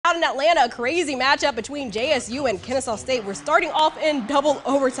out in Atlanta, a crazy matchup between JSU and Kennesaw State. We're starting off in double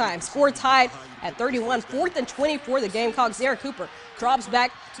overtime. Score tied at 31, 4th and 20 for the Gamecocks. Derek Cooper drops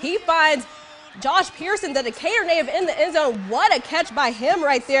back. He finds Josh Pearson, the Decatur native, in the end zone. What a catch by him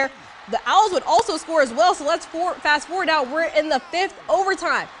right there. The Owls would also score as well, so let's fast forward now. We're in the 5th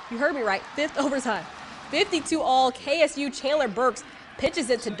overtime. You heard me right, 5th overtime. 52 all. KSU Chandler Burks pitches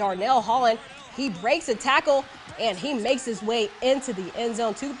it to Darnell Holland. He breaks a tackle, and he makes his way into the end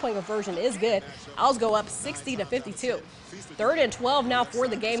zone. 2-point conversion is good. Owls go up 60-52. 3rd and 12 now for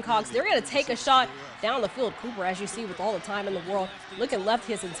the Gamecocks. They're going to take a shot down the field. Cooper, as you see, with all the time in the world, looking left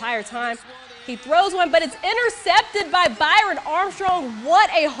his entire time. He throws one, but it's intercepted by Bryson Armstrong. What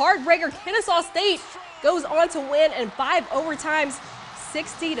a heartbreaker. Kennesaw State goes on to win in 5 overtimes,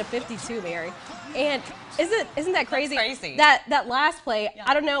 60-52, Mary. And isn't that crazy? That's crazy. That last play, yeah.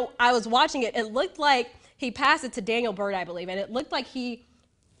 I don't know, I was watching it. It looked like he passed it to Daniel Bird, I believe, and it looked like he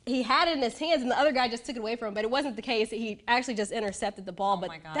had it in his hands and the other guy just took it away from him, but it wasn't the case. He actually just intercepted the ball, Oh but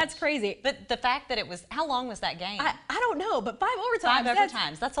my gosh. that's crazy. But the fact that it was, how long was that game? I don't know, but 5 overtimes. 5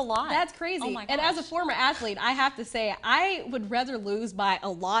 overtimes, that's a lot. That's crazy. Oh my gosh. And as a former athlete, I have to say, I would rather lose by a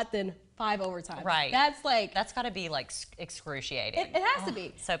lot than 5 overtimes. Right. That's got to be like excruciating. It has to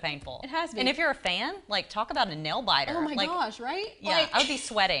be. So painful. It has to be. And if you're a fan, like talk about a nail biter. Oh my gosh, right? Yeah, like, I would be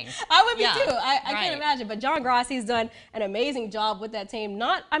sweating. I would be Yeah, too. I right. can't imagine. But John Grossi's done an amazing job with that team.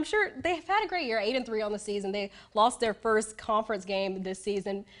 I'm sure they've had a great year, 8-3 on the season. They lost their first conference game this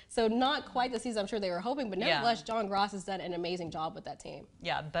season, so not quite the season I'm sure they were hoping. But nevertheless, John Gross has done an amazing job with that team.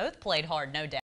 Yeah, both played hard, no doubt.